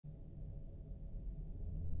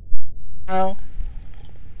Oh.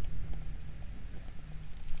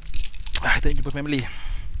 Kita jumpa family.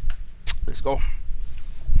 Let's go.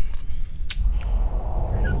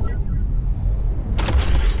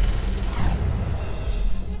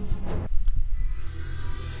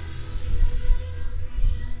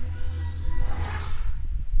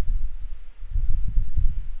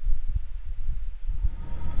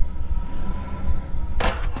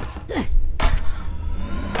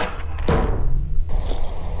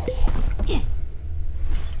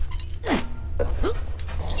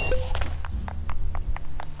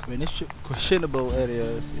 Questionable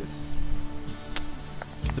areas, yes.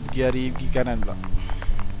 Kita pergi kanan pula.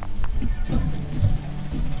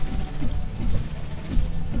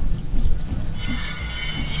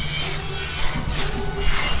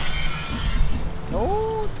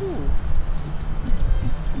 Oh, tu.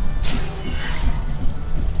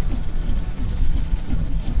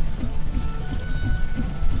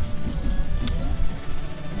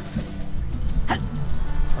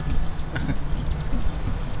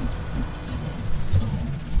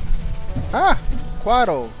 Ah,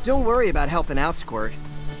 Quado. Don't worry about helping out, Squirt.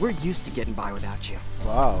 We're used to getting by without you.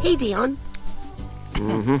 Wow. Hey, Dion.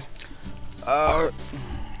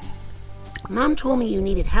 Mom told me you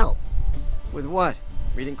needed help. With what?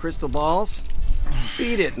 Reading crystal balls?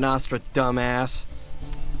 Beat it, Nostra dumbass.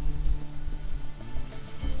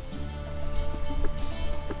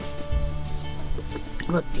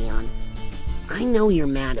 Look, Dion. I know you're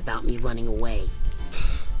mad about me running away.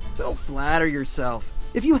 Don't flatter yourself.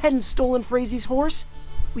 If you hadn't stolen Frazy's horse,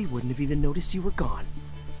 we wouldn't have even noticed you were gone.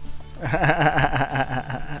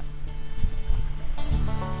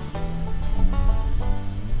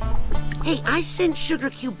 Hey, I sent Sugar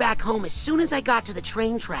Cube back home as soon as I got to the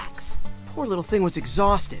train tracks. Poor little thing was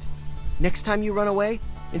exhausted. Next time you run away,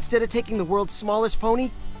 instead of taking the world's smallest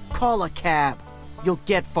pony, call a cab. You'll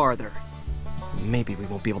get farther. Maybe we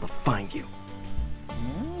won't be able to find you.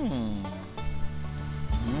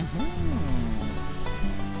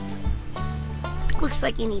 Looks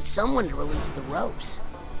like you need someone to release the ropes.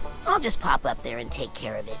 I'll just pop up there and take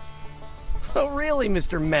care of it. Oh, really,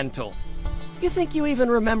 Mr. Mental? You think you even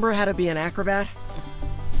remember how to be an acrobat?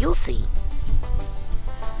 You'll see.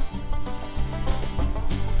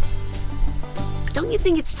 Don't you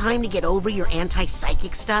think it's time to get over your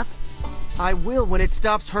anti-psychic stuff? I will when it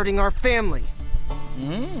stops hurting our family.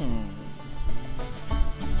 You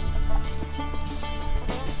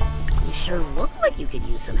sure look like you could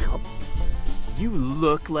use some help. You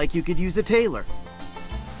look like you could use a tailor.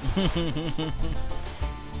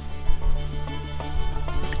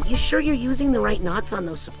 You sure you're using the right knots on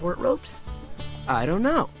those support ropes? I don't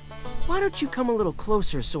know. Why don't you come a little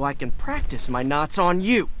closer so I can practice my knots on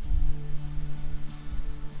you?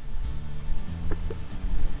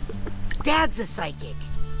 Dad's a psychic.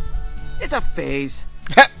 It's a phase.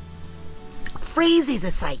 Frazy's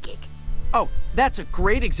a psychic. Oh, that's a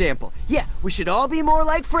great example. Yeah, we should all be more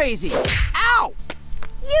like Frazy. Ow!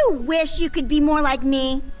 You wish you could be more like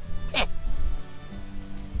me.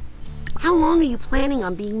 How long are you planning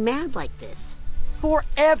on being mad like this?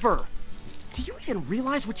 Forever. Do you even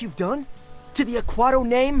realize what you've done? To the Aquato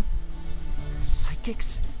name?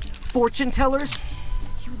 Psychics? Fortune tellers?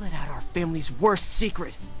 You let out our family's worst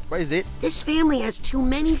secret. What is it? This family has too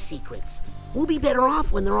many secrets. We'll be better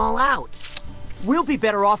off when they're all out. We'll be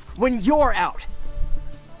better off when you're out.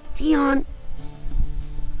 Dion.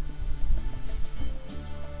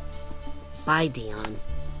 Bye, Dion.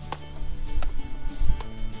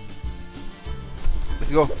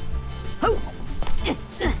 Let's go. Ho! Yep.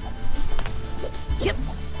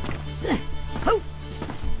 Ho!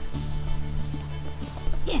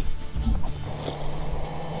 Yep.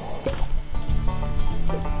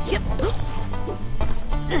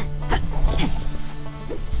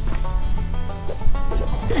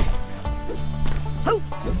 Ho!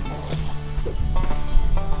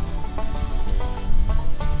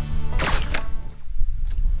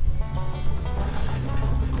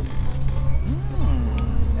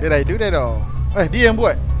 Dia dah do that tau. Dia yang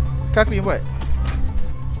buat. Kan aku yang buat.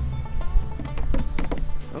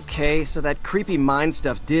 Okay, so that creepy mind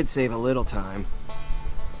stuff did save a little time.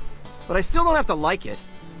 But I still don't have to like it.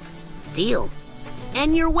 Deal.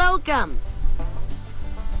 And you're welcome.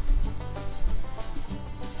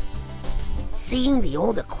 Seeing the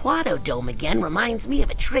old Aquato Dome again reminds me of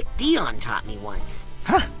a trick Dion taught me once.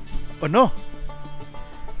 Hah? Oh no.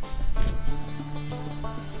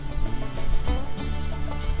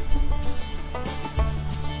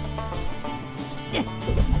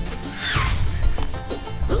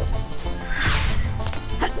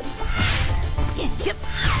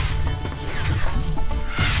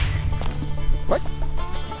 What?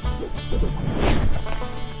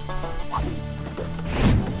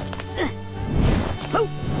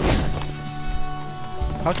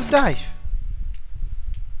 How to dive?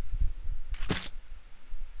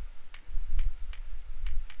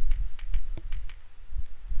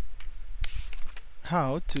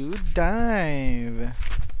 How to dive?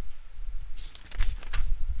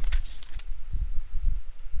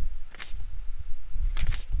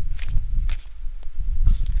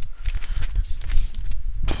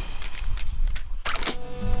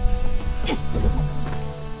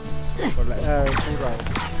 Surau.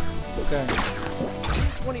 Bukan. Is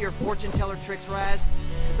this one of your fortune teller tricks, Raz?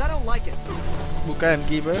 Because I don't like it. Bukan,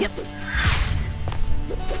 Giver. Yep.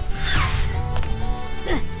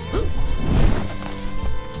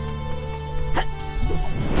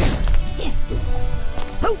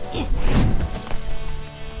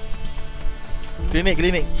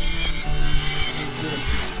 Klinik.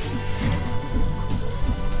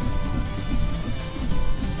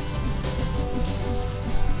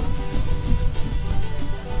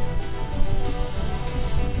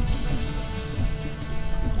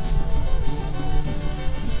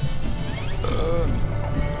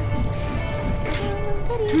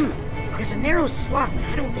 There's a narrow slot, but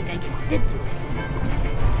I don't think I can fit through it.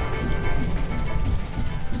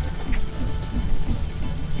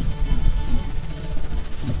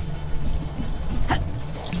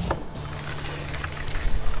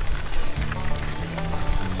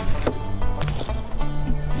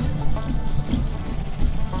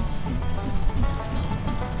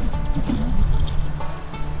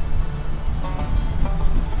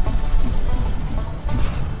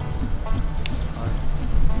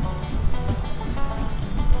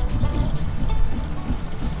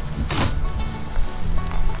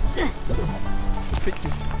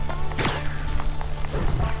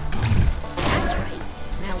 That's right.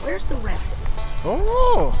 Now where's the rest of it?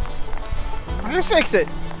 Oh! I can fix it!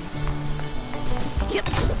 Yep.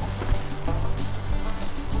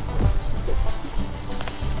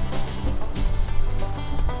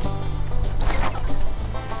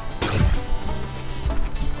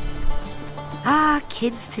 Ah,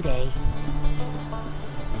 kids today.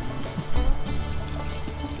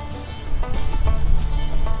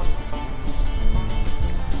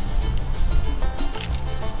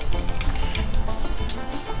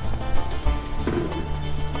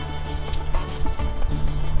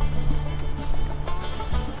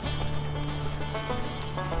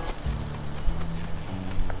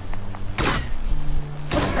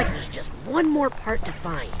 Looks like there's just one more part to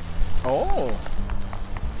find. Oh!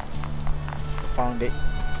 Found it.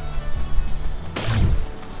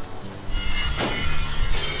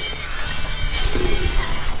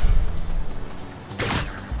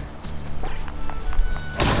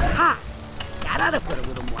 Ha! That ought to put a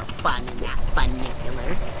little more fun in that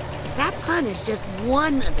funicular. That pun is just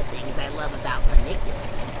one of the things I love about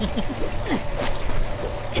funiculars.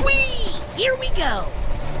 Whee! Here we go!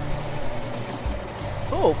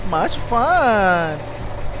 So much fun!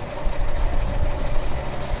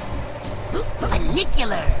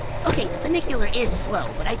 Funicular! Okay, the funicular is slow,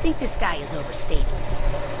 but I think this guy is overstating it.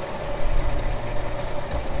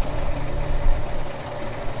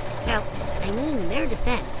 Now, I mean, in their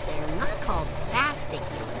defense, they're not called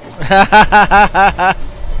fasticulars.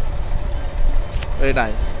 Very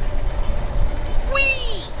nice.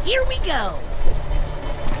 Whee! Here we go!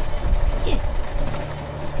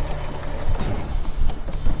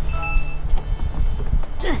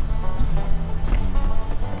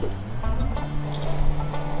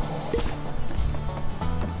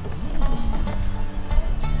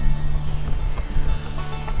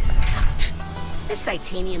 This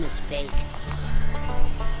titanium is fake.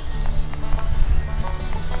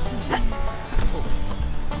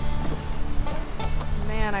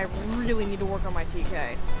 Man, I really need to work on my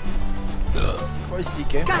TK. What is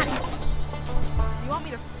TK? Got it! You want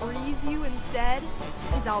me to freeze you instead?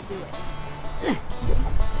 Because I'll do it.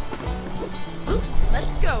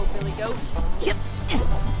 Let's go, Billy Goat. Yep.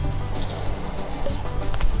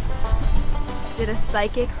 Did a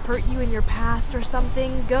psychic hurt you in your past or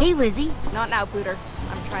something, Goat? Hey, Lizzie. Not now, Booter.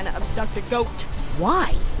 I'm trying to abduct a goat.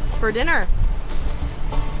 Why? For dinner.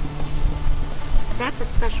 That's a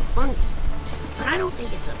special fungus. But I don't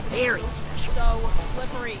think it's a very special. So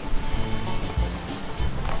slippery.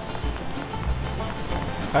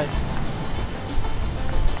 Hi.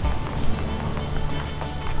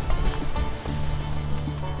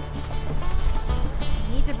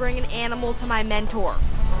 I need to bring an animal to my mentor.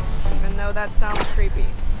 Even though that sounds creepy.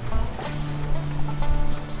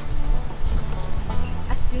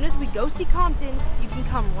 As soon as we go see Compton, you can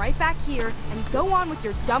come right back here and go on with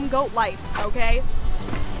your dumb goat life, okay?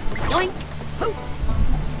 Yoink! Hoo!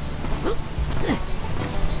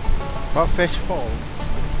 What fish fall?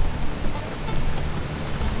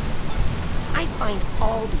 I find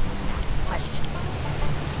all these facts questionable.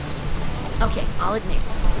 Okay, I'll admit,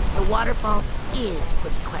 the waterfall is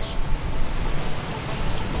pretty questionable.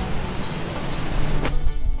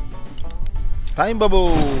 Time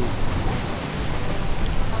bubble.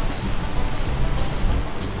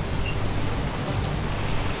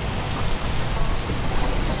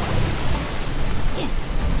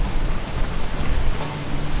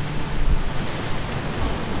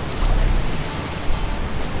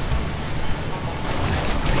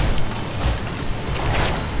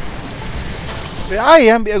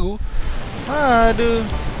 Ayah ambil aku. Aduh.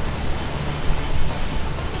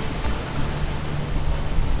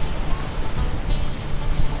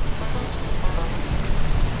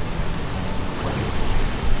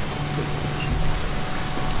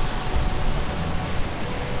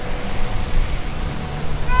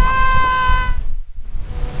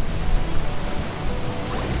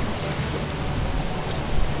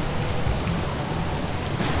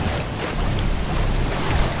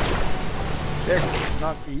 That's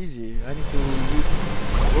not easy. I need to use.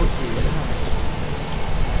 Okay.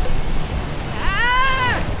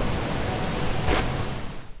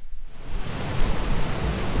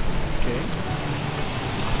 Okay.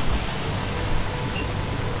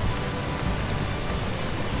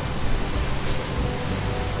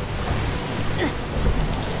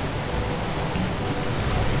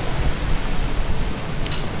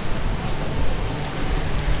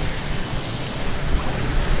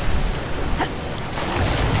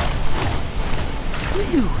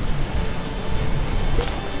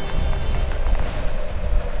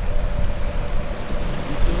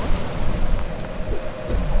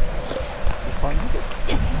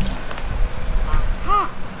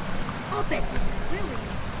 I'll bet this is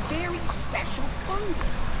Lily's very special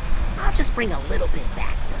fungus. I'll just bring a little bit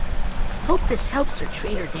back for her. Hope this helps her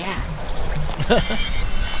treat her dad.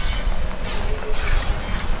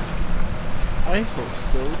 I hope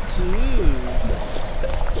so too.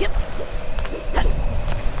 Yep.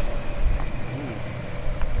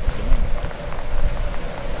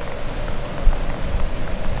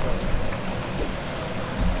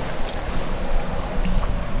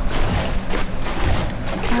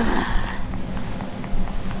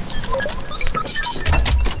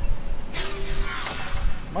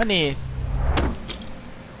 Manis.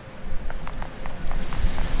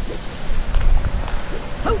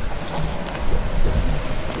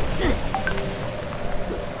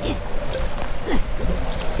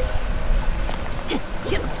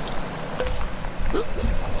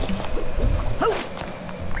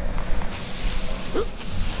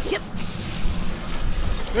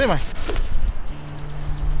 Where am I?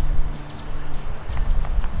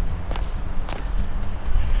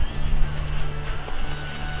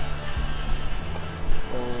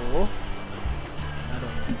 Oh, I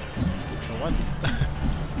don't know. I want this.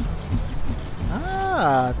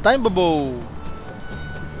 Ah, time bubble.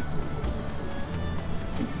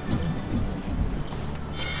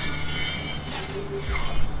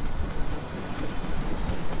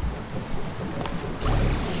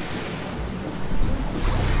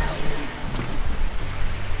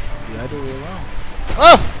 The other way around.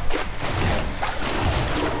 Oh!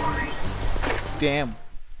 Damn.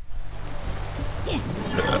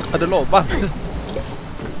 Ada lubang.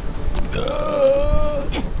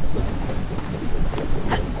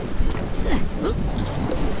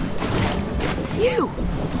 Phew!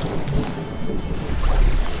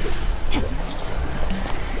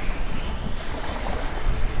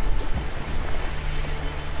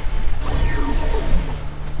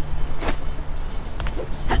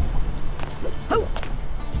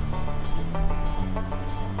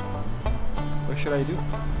 What should I do?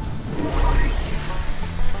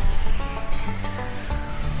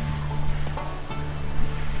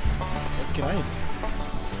 What can I do?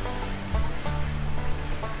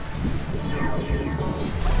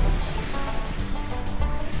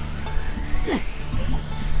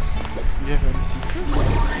 You have any secret?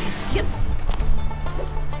 Yep.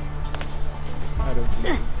 I don't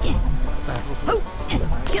think so.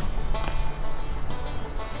 Yep.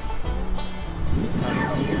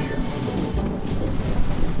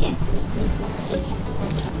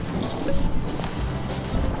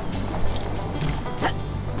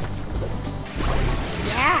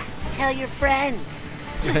 Yeah, tell your friends.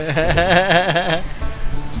 Let's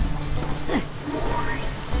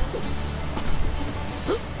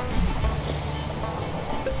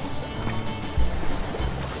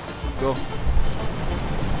go.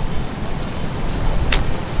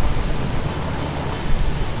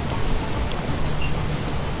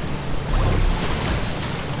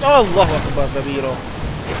 Allahu Akbar kabiro.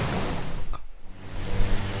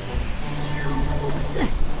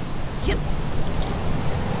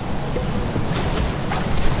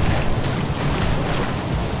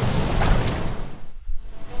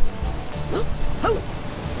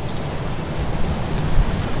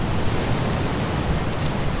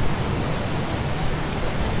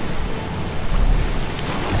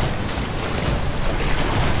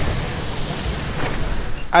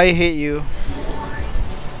 I hate you.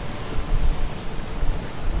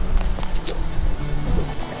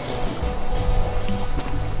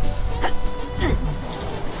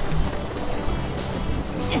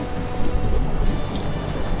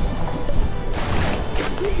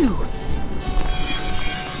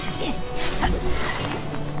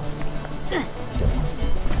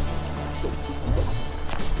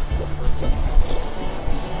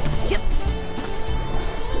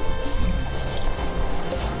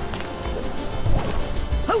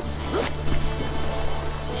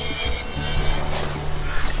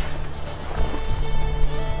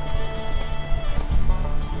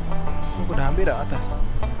 Semua dah ambil dah atas.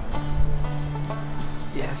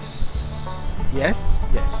 Yes. Yes.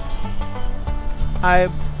 Yes. I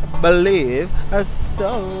believe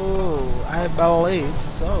so. I believe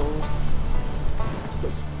so.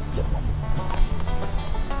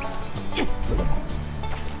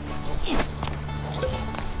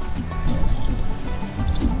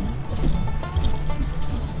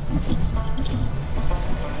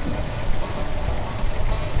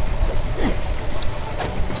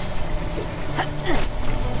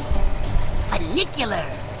 Funicular.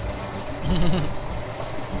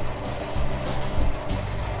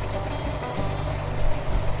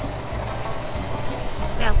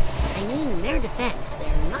 Well, I mean, in their defense,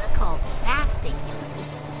 they're not called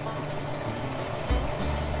fasticulars.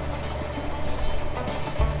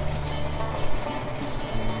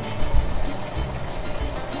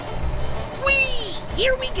 Whee!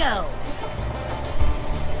 Here we go.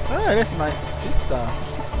 Ah, that's my sister.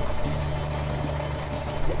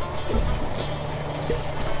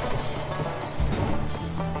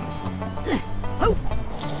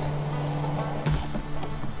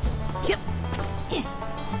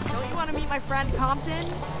 Don't you want to meet my friend Compton?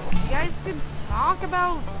 You guys could talk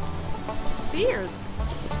about beards.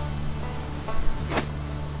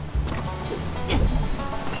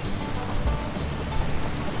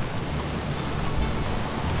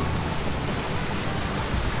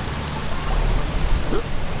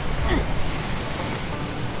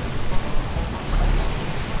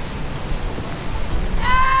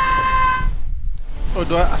 Oh,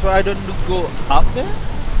 so I don't go up there?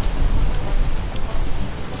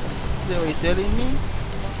 Is that what you're telling me?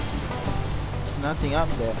 There's nothing up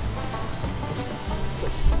there.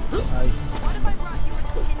 Nice. What if I brought you a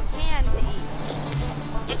tin can to eat?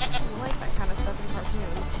 You like that kind of stuff in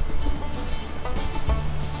cartoons.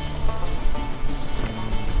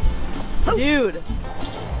 Dude!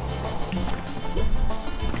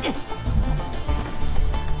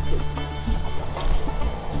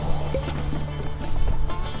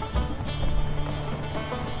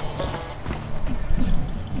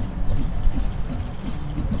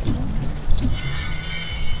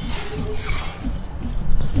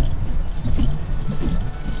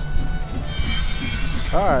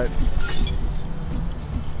 Card.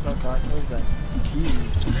 Not card. What is that?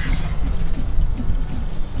 Keys.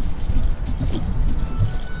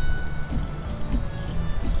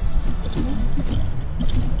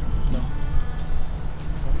 No.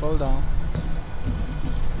 Don't fall down.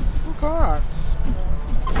 Two cards.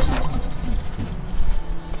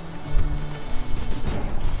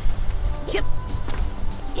 Yep.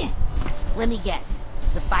 Let me guess.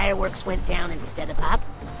 The fireworks went down instead of up?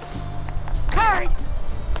 Card!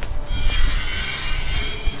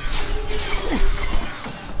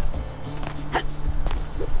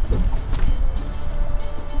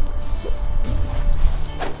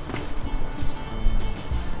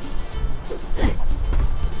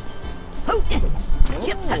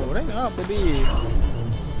 Oh, ring up, baby.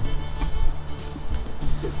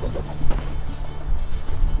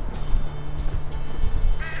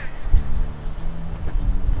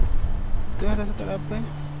 Itu ada satu apa?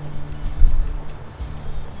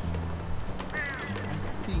 I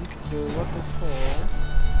think the waterfall.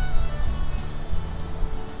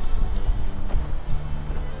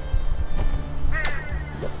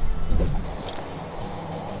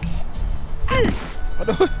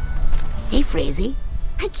 Aduh. Hey, Frazee.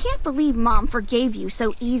 I can't believe Mom forgave you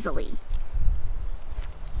so easily.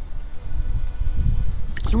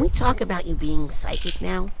 Can we talk about you being psychic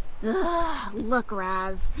now? Ugh, look,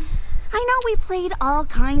 Raz. I know we played all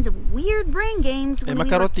kinds of weird brain games when we were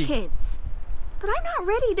Macarotti. kids. But I'm not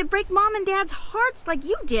ready to break Mom and Dad's hearts like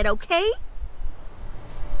you did, okay?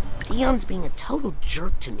 Dion's being a total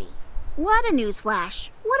jerk to me. What a newsflash.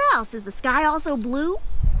 What else? Is the sky also blue?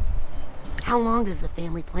 How long does the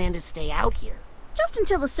family plan to stay out here? Just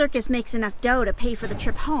until the circus makes enough dough to pay for the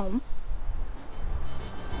trip home.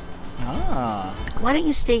 Ah. Why don't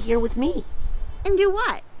you stay here with me? And do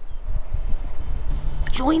what?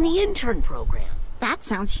 Join the intern program. That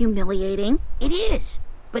sounds humiliating. It is,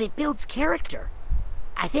 but it builds character.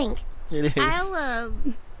 I think. It is. I'll,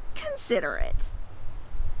 consider it.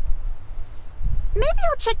 Maybe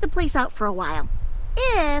I'll check the place out for a while.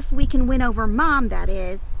 If we can win over Mom, that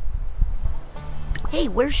is. Hey,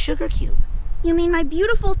 where's Sugar Cube? You mean my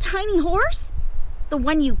beautiful tiny horse? The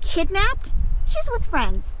one you kidnapped? She's with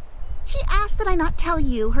friends. She asked that I not tell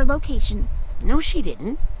you her location. No, she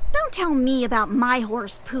didn't. Don't tell me about my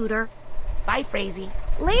horse, Pooter. Bye, Frazee.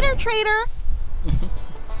 Later, traitor. Hey,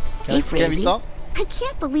 Can we Frazee. stop? I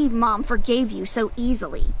can't believe Mom forgave you so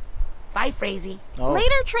easily. Bye, Frazee. Oh,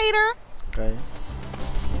 Later, traitor. okay.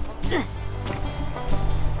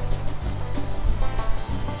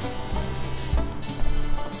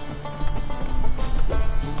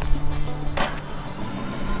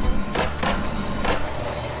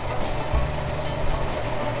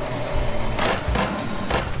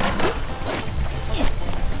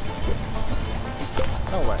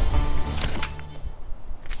 No way.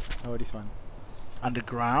 Oh, this one.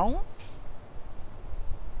 Underground?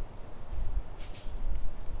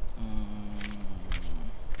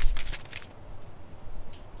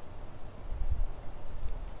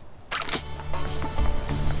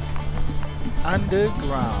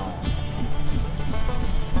 Underground.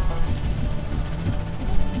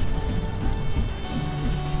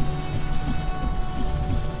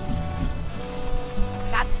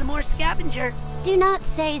 Got some more scavenger. Do not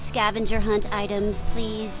say scavenger hunt items,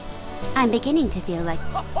 please. I'm beginning to feel like...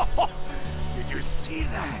 Did you see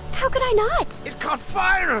that? How could I not? It caught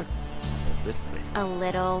fire! A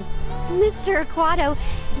little. Mr. Aquato,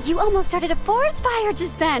 you almost started a forest fire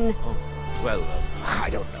just then. Oh, well, I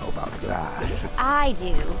don't know about that. I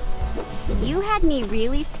do. You had me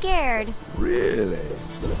really scared. Really?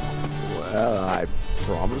 Well, I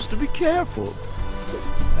promise to be careful.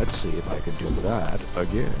 Let's see if I can do that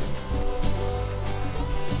again.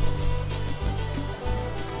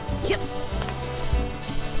 Yep.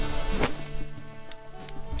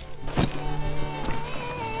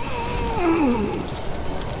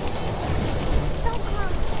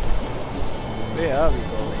 Where are we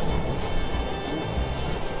going?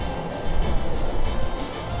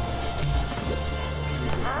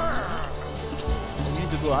 We need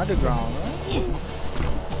to go underground, right?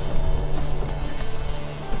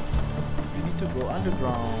 We need to go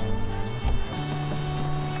underground.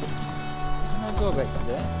 Can I go back to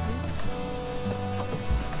that, please?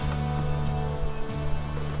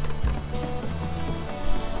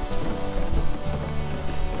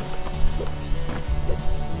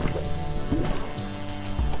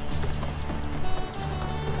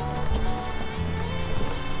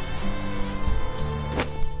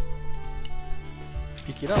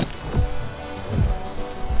 Pick it up.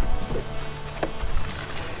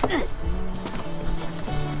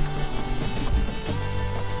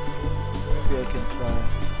 Maybe I can try.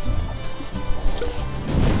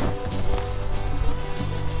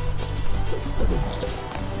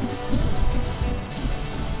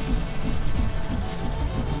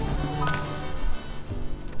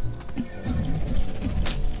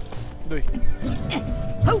 Doei.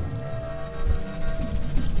 Ho!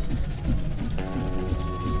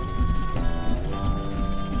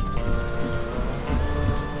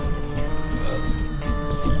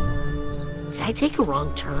 Did I take a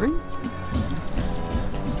wrong turn?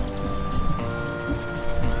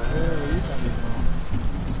 Where is underground?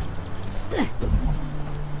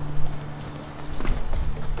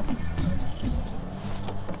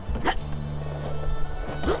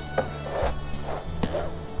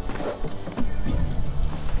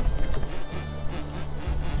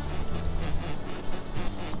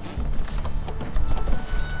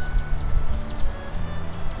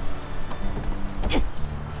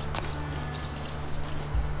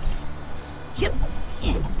 Yep.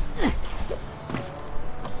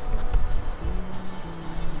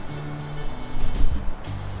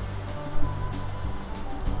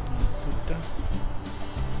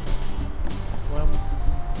 What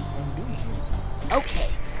I'm doing here? Okay,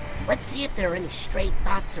 let's see if there are any stray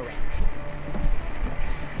thoughts around here.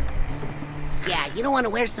 Yeah, you don't want to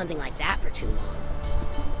wear something like that for too long.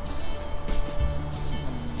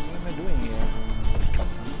 What am I doing here?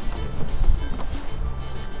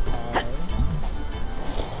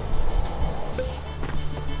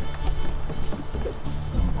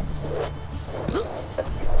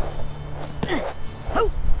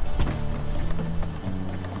 Ho!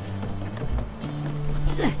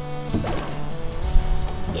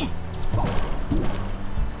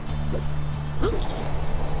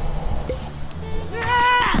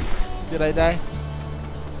 Did I die?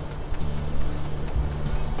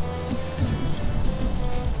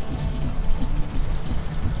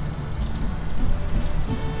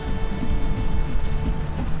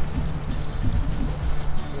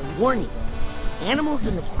 Warning, animals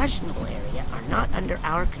in the questionable area are not under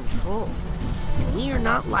our control, and we are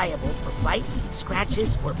not liable for bites,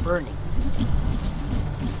 scratches, or burnings.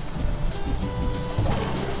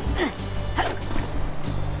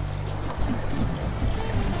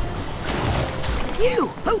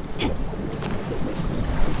 Phew! Oh.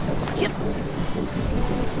 Yep.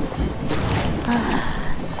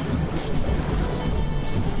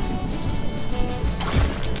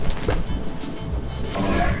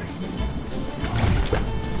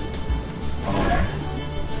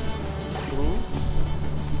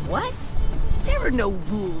 What? There are no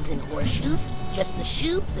rules in horseshoes. Just the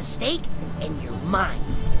shoe, the stake, and your mind.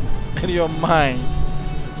 In your mind.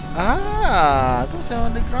 Ah, itu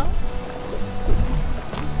saya on the ground.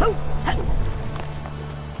 Oh.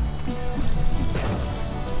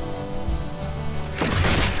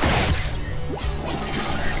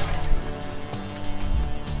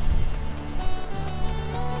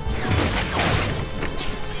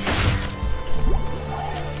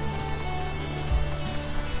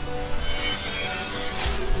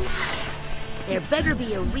 There better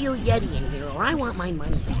be a real Yeti in here or I want my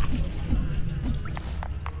money back.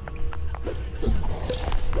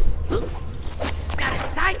 Got a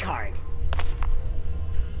Psy card.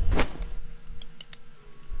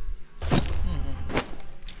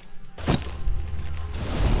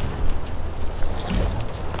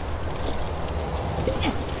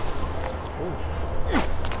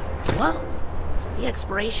 Whoa. The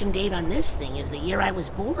expiration date on this thing is the year I was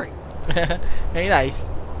born. Very nice.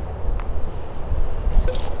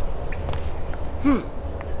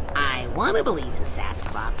 I want to believe in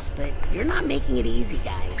Sasquatch, but you're not making it easy,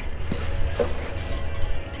 guys.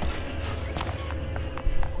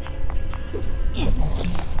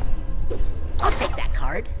 I'll take that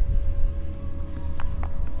card.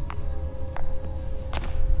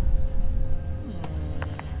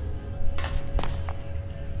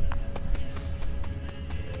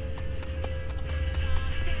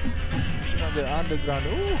 The underground.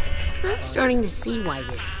 Ooh. I'm starting to see why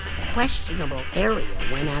this questionable area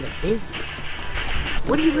went out of business.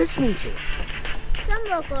 What are you listening to? Some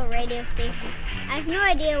local radio station. I have no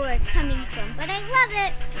idea where it's coming from, but I love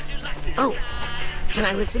it. Oh, can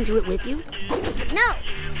I listen to it with you? No.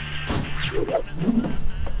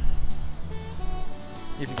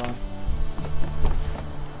 Easy going.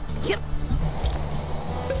 Yep.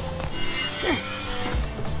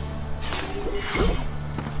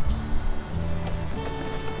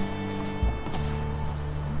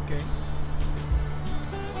 Okay.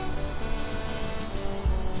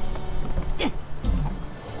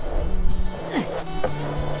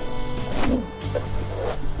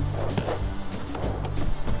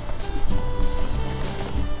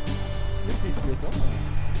 This is place open.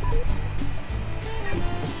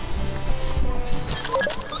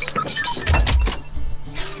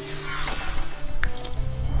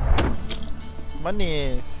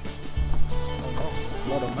 Monies. Oh no,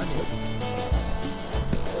 a lot of money.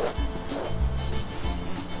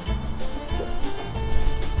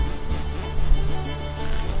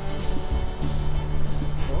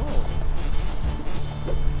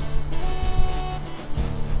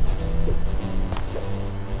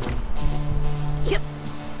 Yep.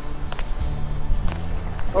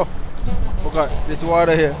 Oh, forgot. There's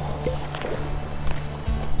water here.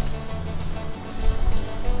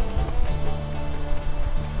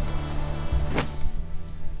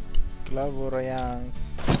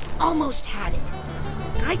 Clairvoyance. Almost had it.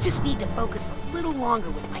 I just need to focus a little longer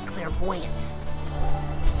with my clairvoyance.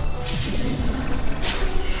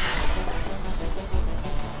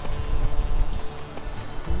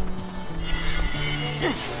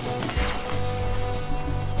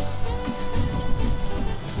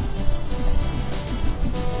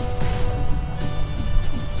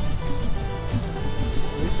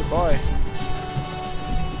 Where's the boy?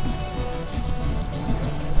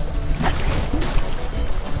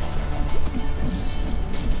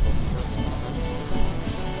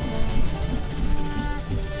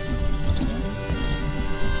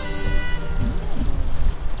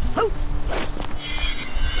 Oh,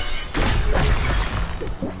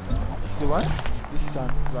 This is the one? This is on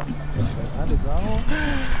rocks. Underground.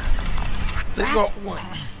 Let's go. last one.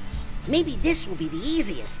 Maybe this will be the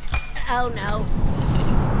easiest. Oh no.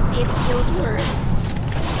 It feels worse.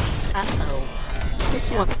 Uh-oh.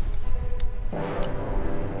 This one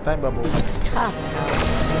Time bubble. looks tough.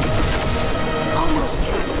 Almost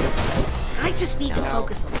had it. I just need to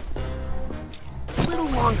focus a little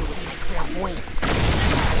longer with my clairvoyance.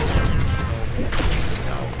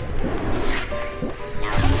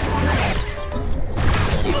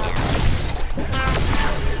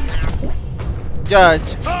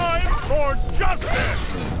 Judge. I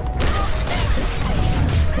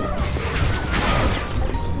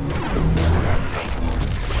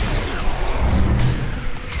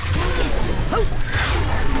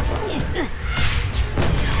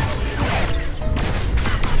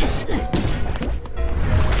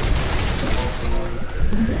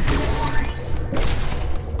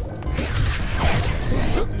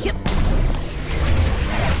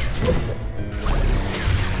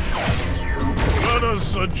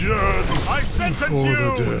Vengeance! I sentence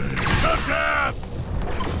you to death!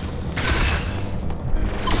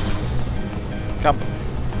 Come.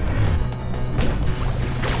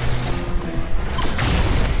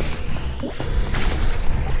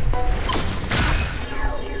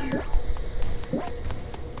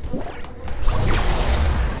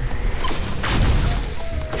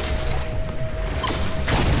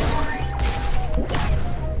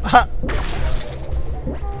 Aha.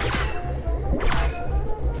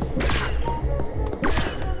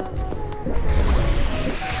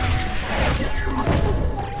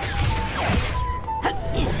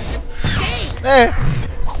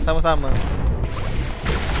 Sama-sama.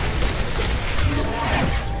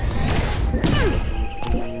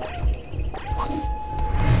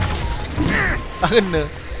 Kena.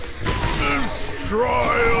 This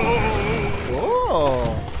trial!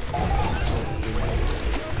 Oh.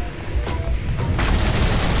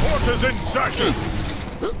 Court is in session!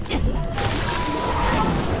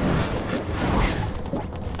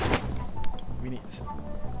 We need.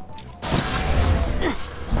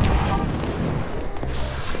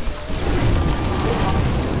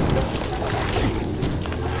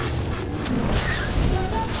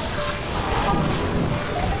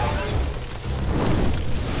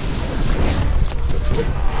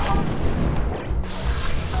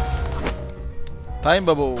 Time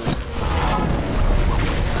bubble.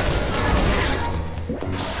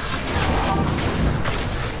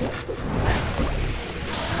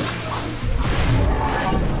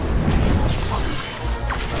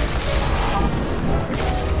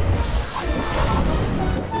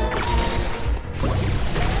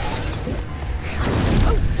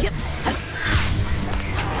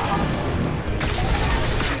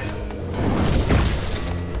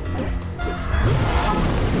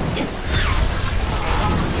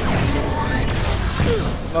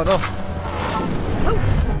 Oh no.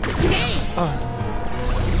 Oh.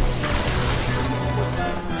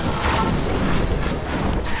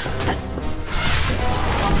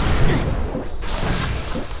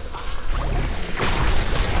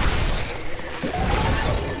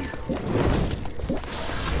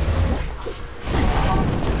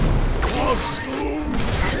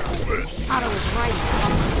 Otto was right.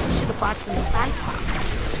 Should have bought some Cyclops.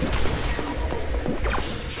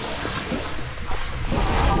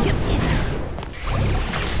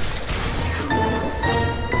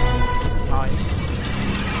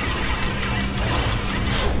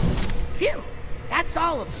 Phew, that's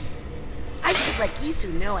all of them. I should let Gisu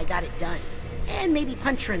know I got it done. And maybe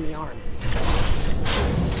punch her in the arm.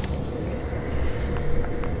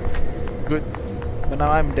 Good. But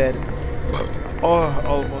now I'm dead. Oh,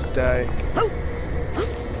 almost died.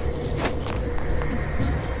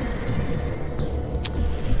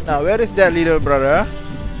 Now, where is that little brother?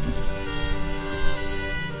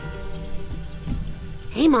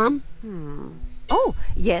 Hey, Mom. Oh,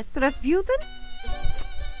 yes, Rasputin?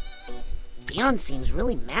 Dion seems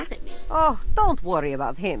really mad at me. Oh, don't worry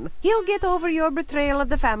about him. He'll get over your betrayal of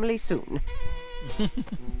the family soon.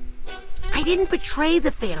 I didn't betray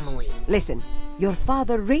the family. Listen, your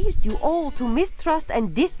father raised you all to mistrust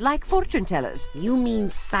and dislike fortune tellers. You mean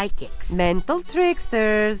psychics. Mental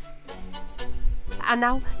tricksters. And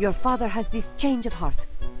now your father has this change of heart.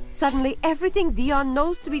 Suddenly everything Dion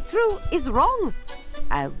knows to be true is wrong.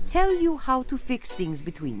 I'll tell you how to fix things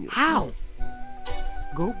between you. How?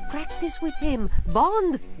 Go practice with him.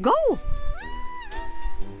 Bond. Go!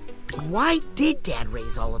 Why did Dad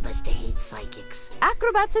raise all of us to hate psychics?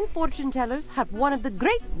 Acrobats and fortune tellers have one of the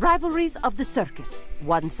great rivalries of the circus.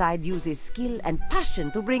 One side uses skill and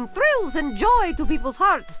passion to bring thrills and joy to people's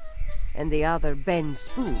hearts, and the other bends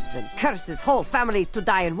spoons and curses whole families to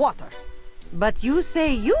die in water. But you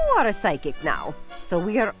say you are a psychic now, so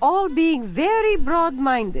we are all being very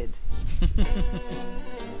broad-minded.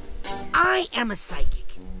 I am a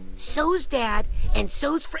psychic. So's Dad, and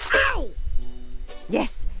so's Ow!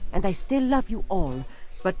 Yes, and I still love you all.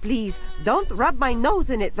 But please, don't rub my nose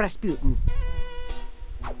in it, Rasputin.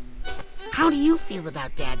 How do you feel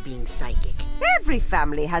about Dad being psychic? Every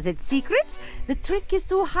family has its secrets. The trick is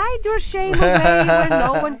to hide your shame away where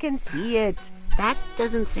no one can see it. That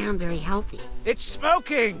doesn't sound very healthy. It's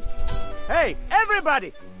smoking! Hey,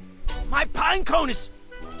 everybody! My pine cone is...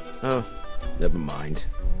 Oh, never mind.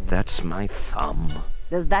 That's my thumb.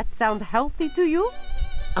 Does that sound healthy to you?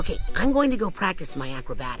 Okay, I'm going to go practice my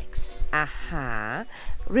acrobatics. Aha.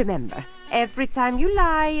 Remember, every time you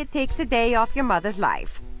lie, it takes a day off your mother's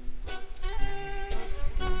life.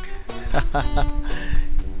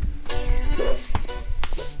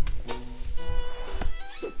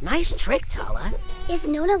 Nice trick, Tala. Is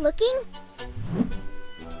Nona looking?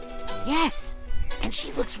 Yes, and and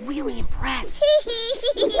she looks really impressed.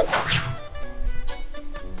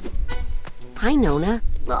 Hi, Nona.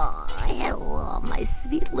 Oh, hello, my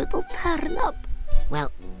sweet little turnip. Well,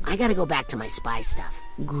 I gotta go back to my spy stuff.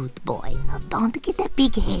 Good boy. Now don't get a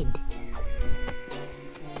big head.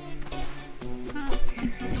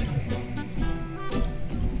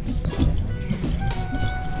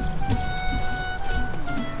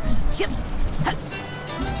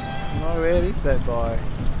 Oh, where is that boy?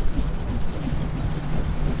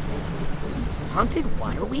 Haunted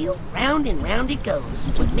water wheel? Round and round it goes.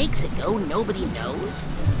 What makes it go, nobody knows.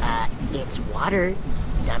 It's water,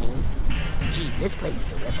 dummies. Geez, this place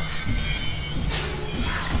is a ripoff.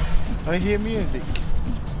 I hear music.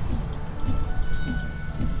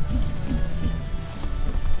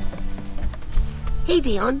 Hey,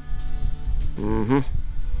 Dion. Mm-hmm.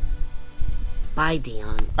 Bye,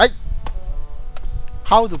 Dion. Hey!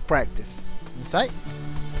 How to practice? Inside?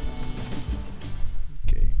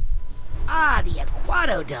 Okay. Ah, the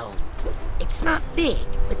Aquato Dome. It's not big,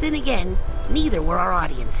 but then again, neither were our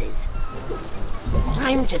audiences.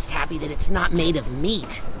 I'm just happy that it's not made of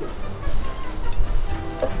meat.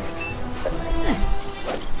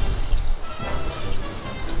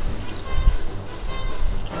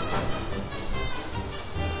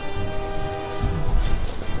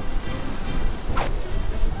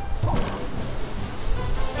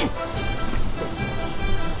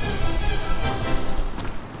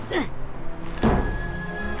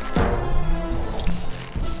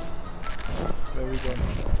 Where we go now?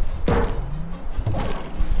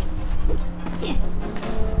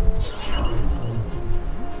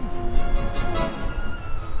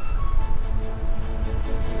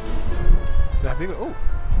 That big? Oh!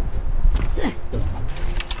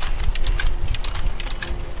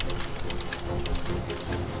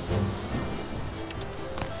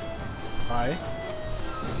 Hi.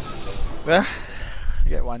 Well, I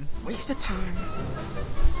get one. Waste of time.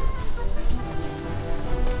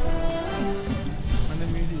 Mana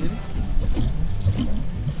music jadi?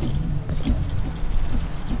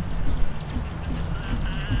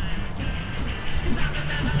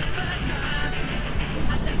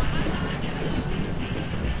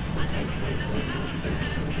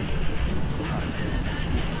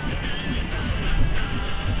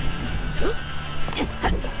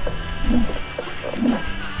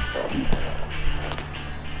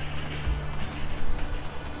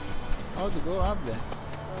 How to go up there?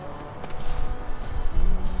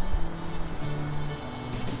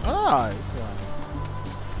 Ah, this one.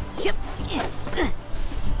 Yep.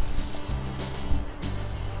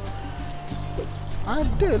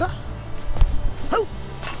 Ada lah.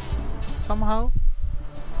 Somehow.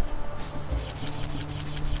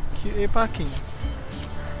 QA parking.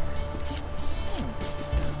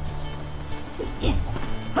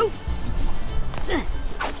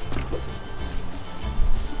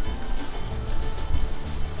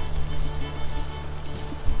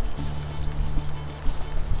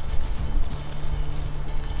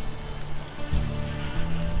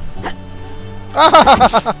 I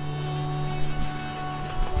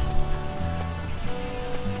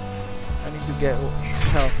need to get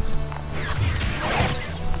help.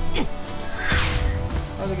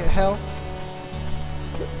 How to get help?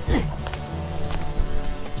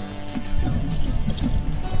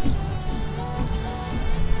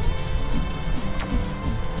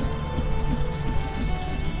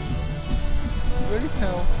 Where is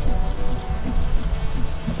help?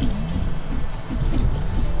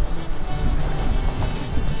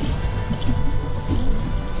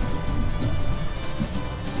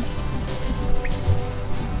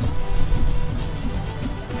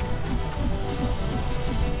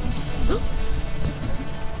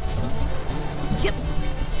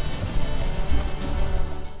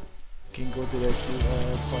 Can go to the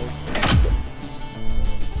point.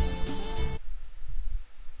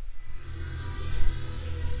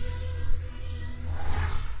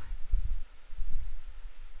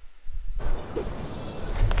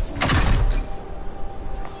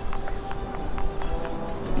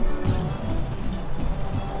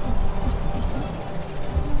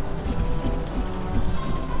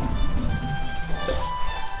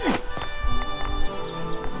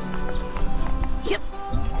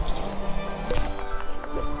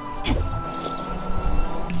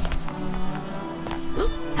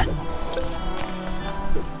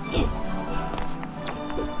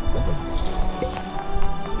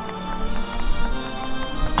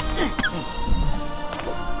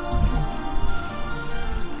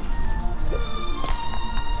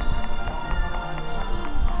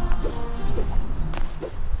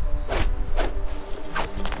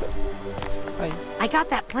 I got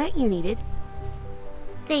that plant you needed.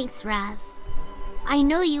 Thanks, Raz. I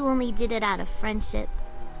know you only did it out of friendship,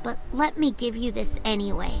 but let me give you this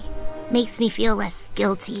anyway. Makes me feel less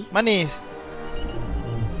guilty. Manis.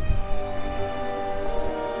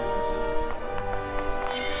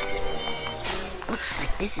 Looks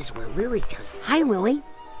like this is where Lily comes. Hi, Lily.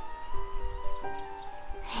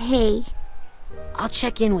 Hey. I'll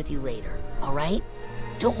check in with you later, all right?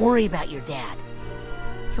 Don't worry about your dad.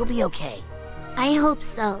 He'll be okay. I hope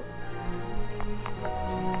so.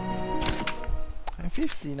 I'm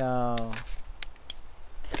 50 now.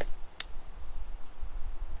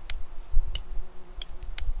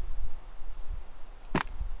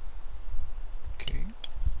 Okay.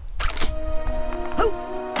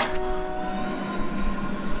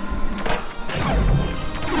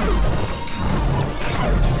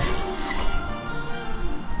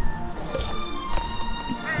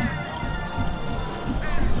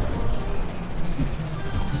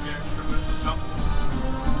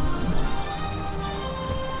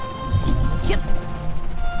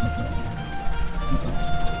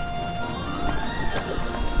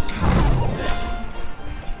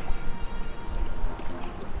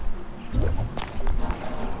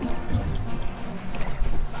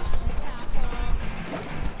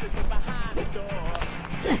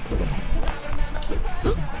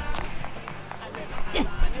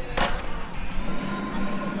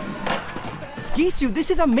 Gisu, this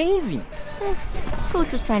is amazing!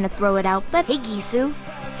 Coach was trying to throw it out, but... Hey, Gisu.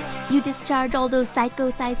 You discharged all those psycho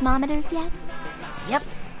seismometers yet? Yep,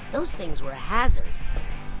 those things were a hazard.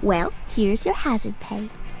 Well, here's your hazard pay.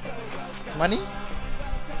 Money?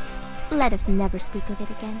 Let us never speak of it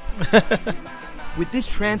again. With this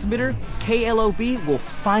transmitter, KLOB will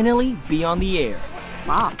finally be on the air.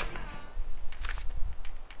 Wow.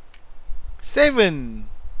 7.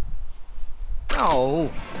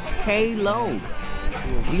 Oh, K-Load.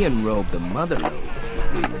 We enrobe the mother load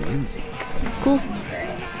with music. Cool.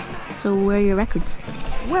 So where are your records?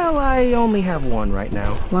 Well, I only have one right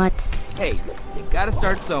now. What? Hey, you gotta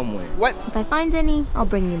start somewhere. What? If I find any, I'll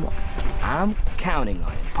bring you more. I'm counting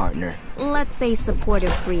on it, partner. Let's say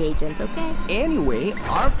supportive free agent, okay? Anyway,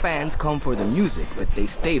 our fans come for the music, but they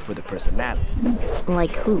stay for the personalities.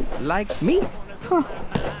 Like who? Like me. Huh.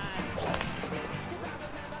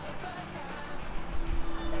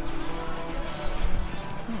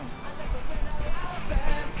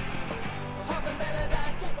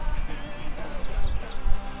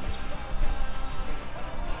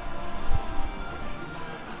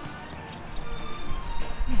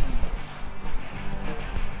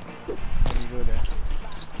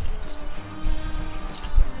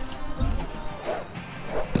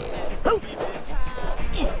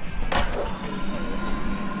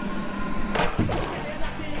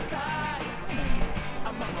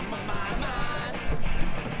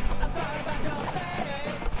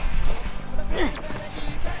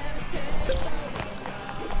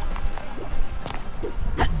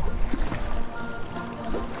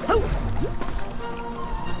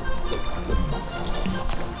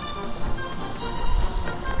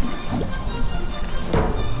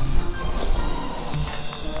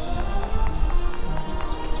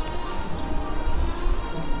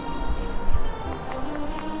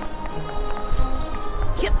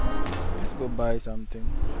 Buy something.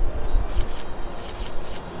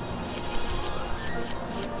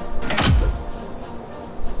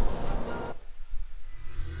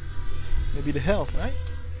 Maybe the health, right?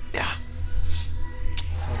 Yeah.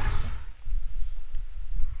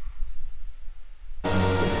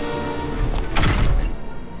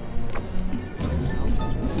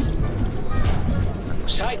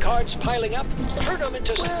 Psy cards piling up. Turn them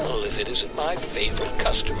into... Well, if it isn't my favorite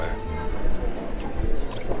customer.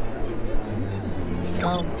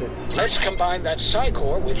 Let's combine that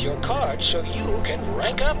Psy-Core with your card so you can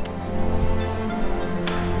rank up.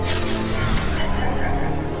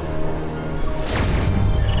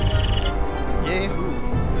 Yahoo!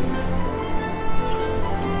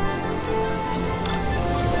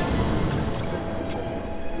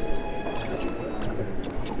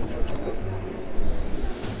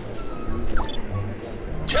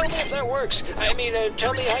 Tell me if that works. I mean,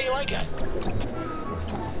 tell me how you like it.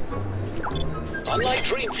 Unlike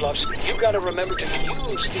Dream Fluffs, you've got to remember to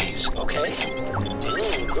use these, okay?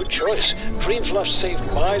 Good choice. Dream Fluffs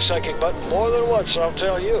saved my psychic butt more than once, I'll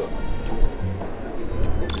tell you.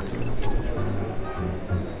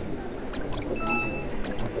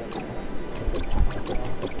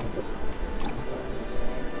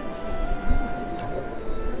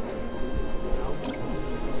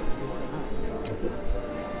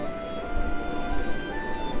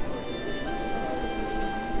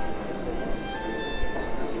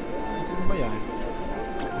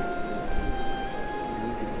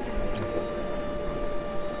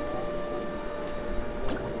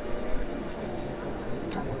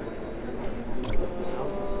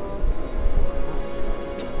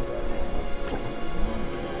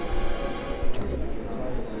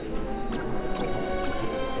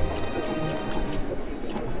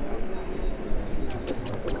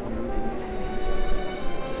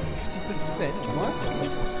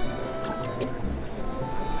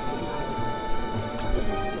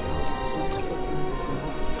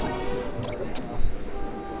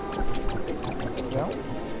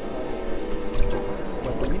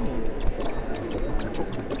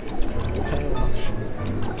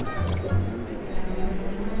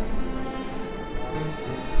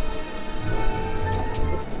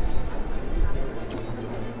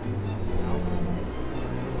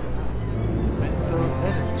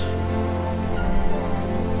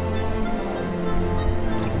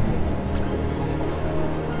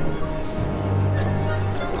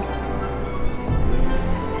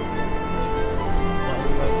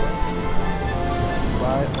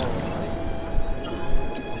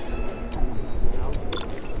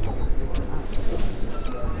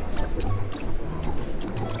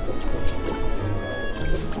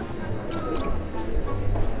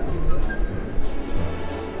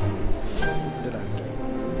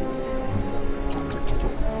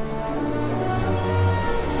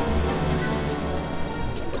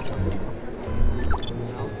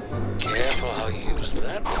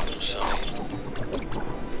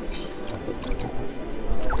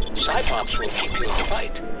 Pops will keep you in the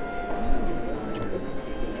fight.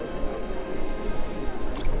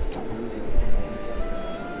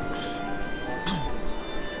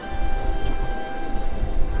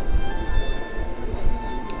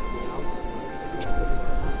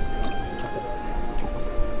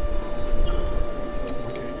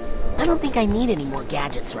 I don't think I need any more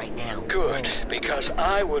gadgets right now. Good, because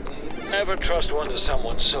I would never trust one to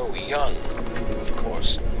someone so young, of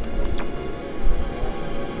course.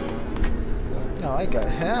 No, I got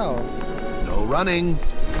hell. No running.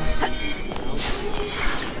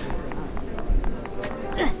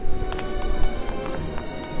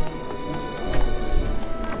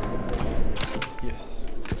 Yes.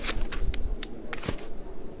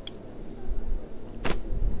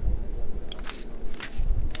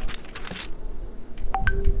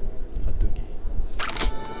 Hatugi.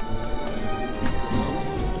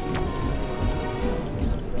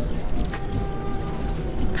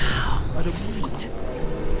 My feet.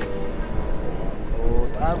 Oh,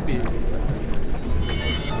 tapi.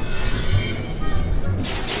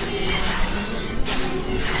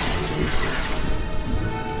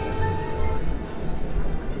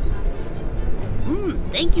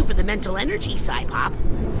 Thank you for the mental energy, Psypop.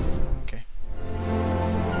 Okay.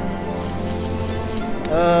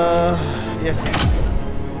 Yes.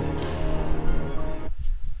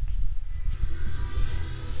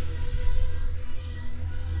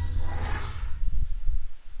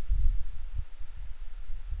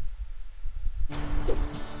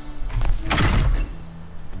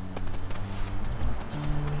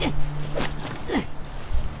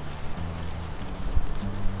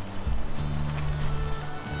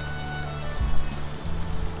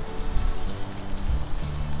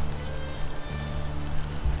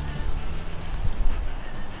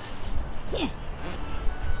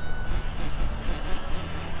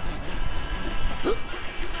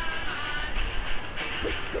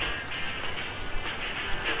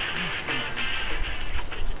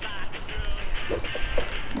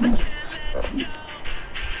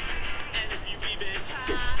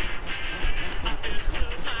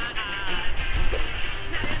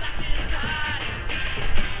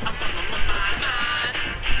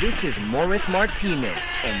 This is Morris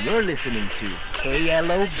Martinez, and you're listening to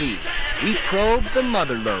KLOB. We probe the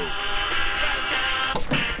mother lobe.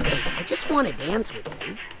 I just want to dance with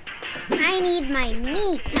you. I need my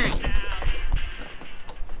me time.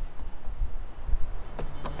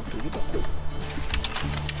 Here we go.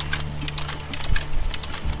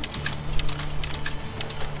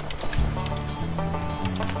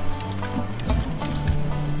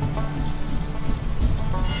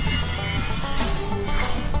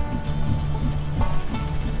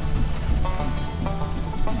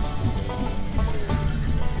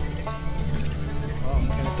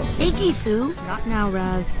 Iggy Sue. Not now,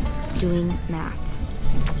 Raz. Doing math.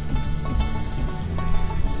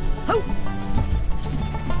 Ho!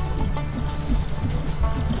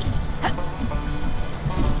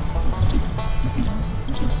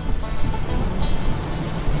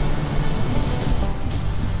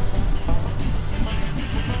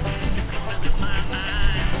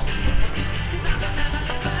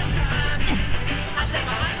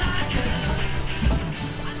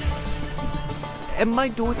 Am I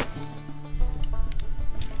doing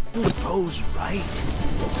the pose right?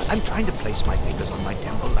 I'm trying to place my fingers on my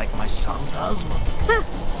temple like my son does. Huh.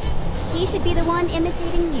 He should be the one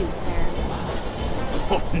imitating you, sir.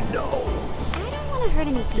 Oh, no. I don't want to hurt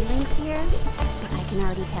any feelings here, but I can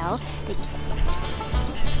already tell that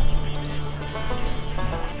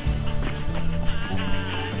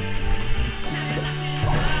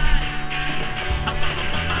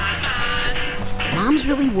Mom's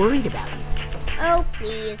really worried about you. Oh,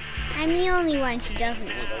 please. I'm the only one she doesn't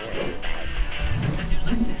need to worry about.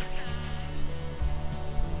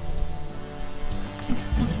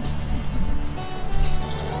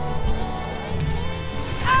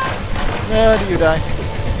 How do you die?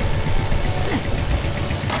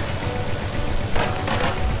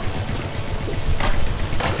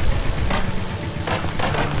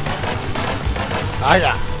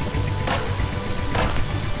 Ayah.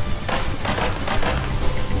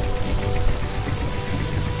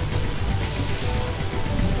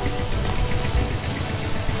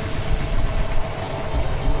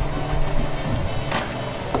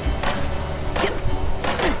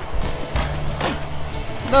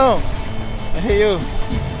 No! I hate you!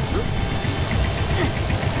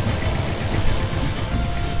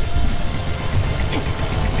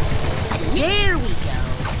 There we go.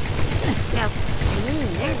 Now, I mean,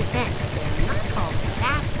 in their defense, they're not called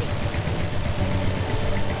fasting bears.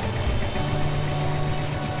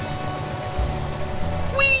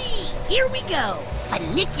 Whee! Here we go.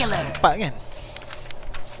 Funicular. Pa yan.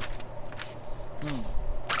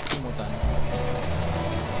 Kumutan.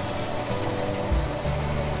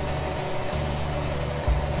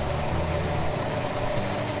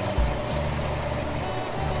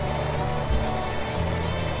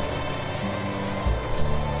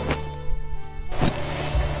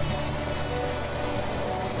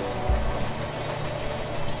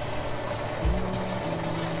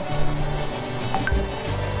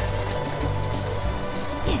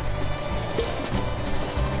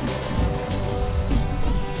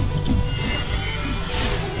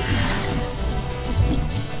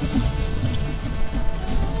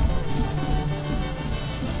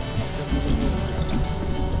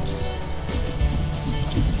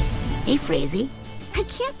 Hey, Frazee. I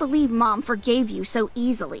can't believe Mom forgave you so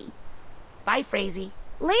easily. Bye, Frazee.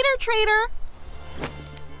 Later, traitor.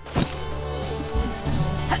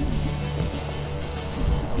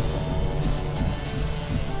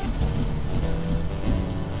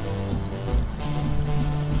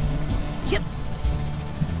 Yep.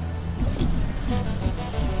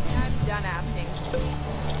 I'm done asking.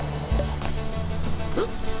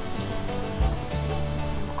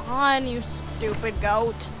 Come on, you stupid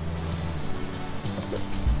goat.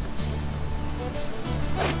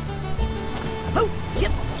 Oh,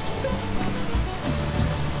 yep.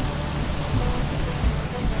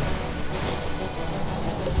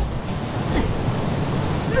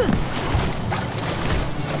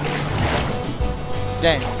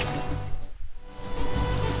 Dang.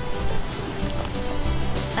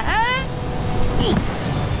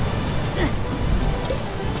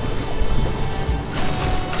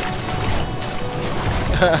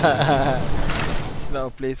 It's not a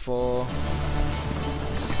place for.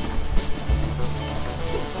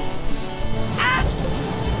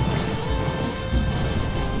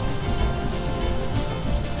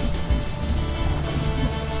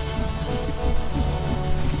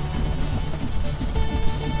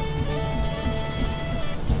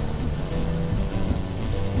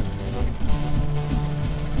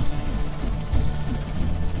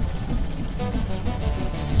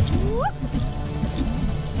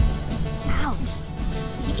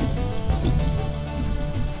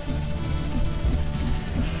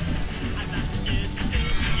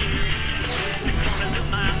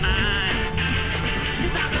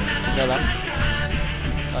 Jalan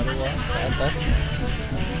taruh ke atas.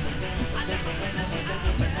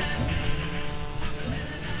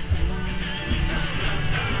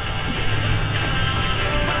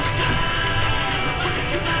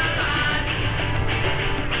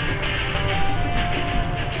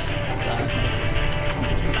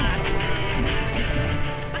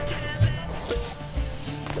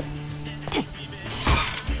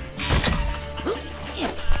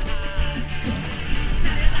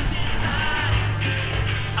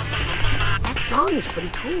 That song is pretty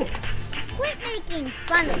cool. Quit making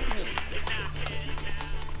fun of me.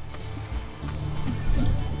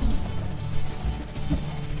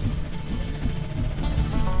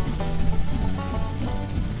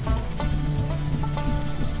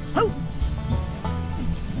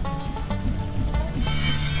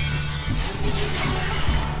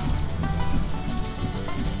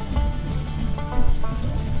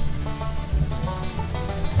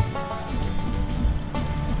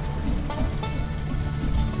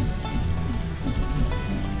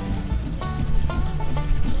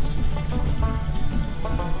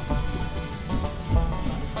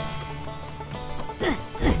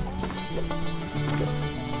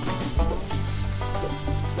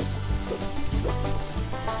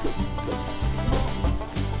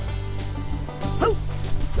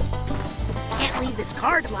 Can't leave this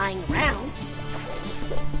card lying around.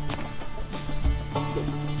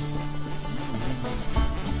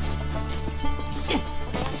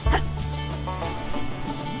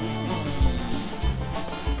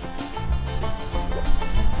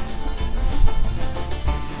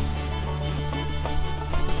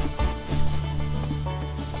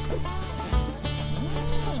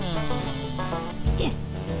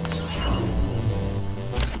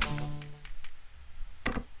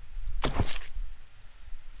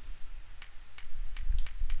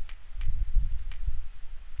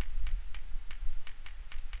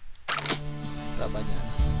 Tak banyak.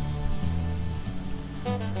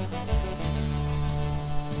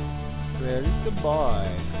 Where is the boy?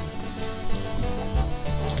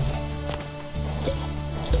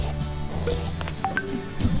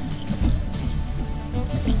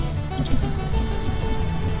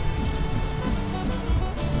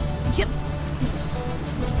 Yep.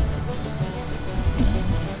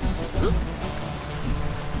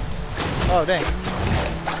 Oh dang.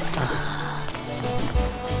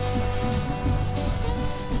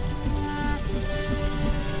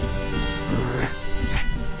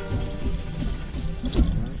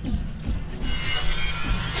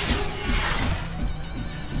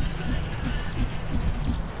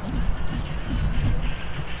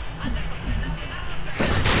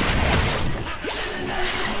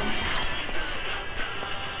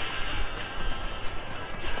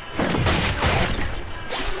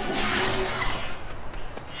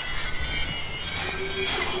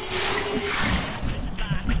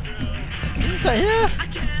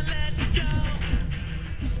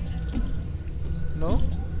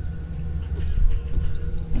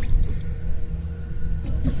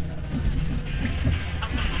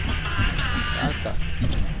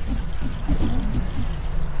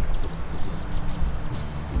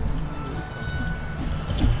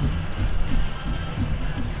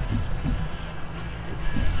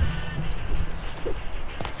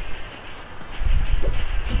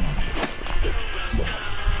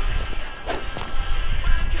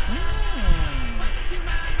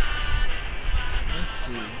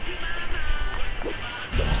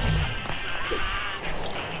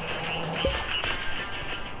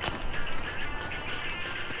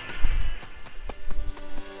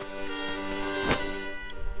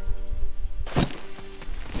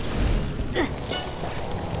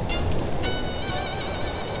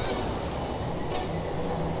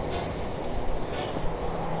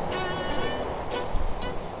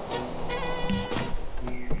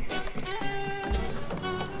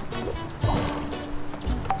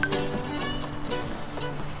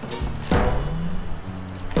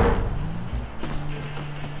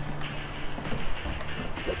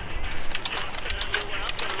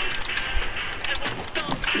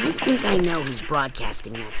 think I know who's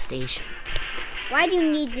broadcasting that station. Why do you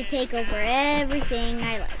need to take over everything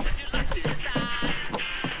I like?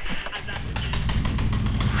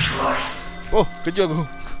 Oh, kejar aku.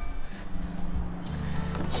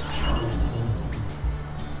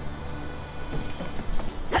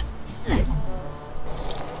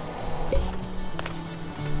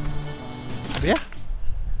 Ya.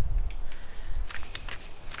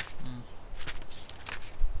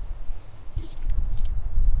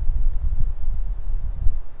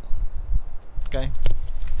 Okay,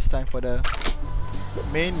 it's time for the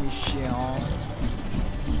main mission.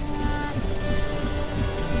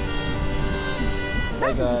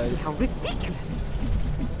 Hey guys. See how ridiculous.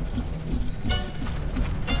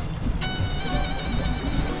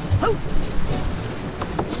 Oh.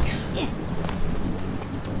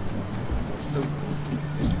 No.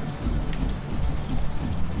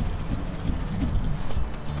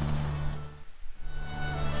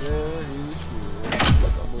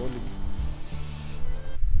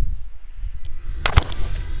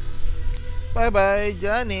 Bye bye,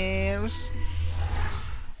 Janice.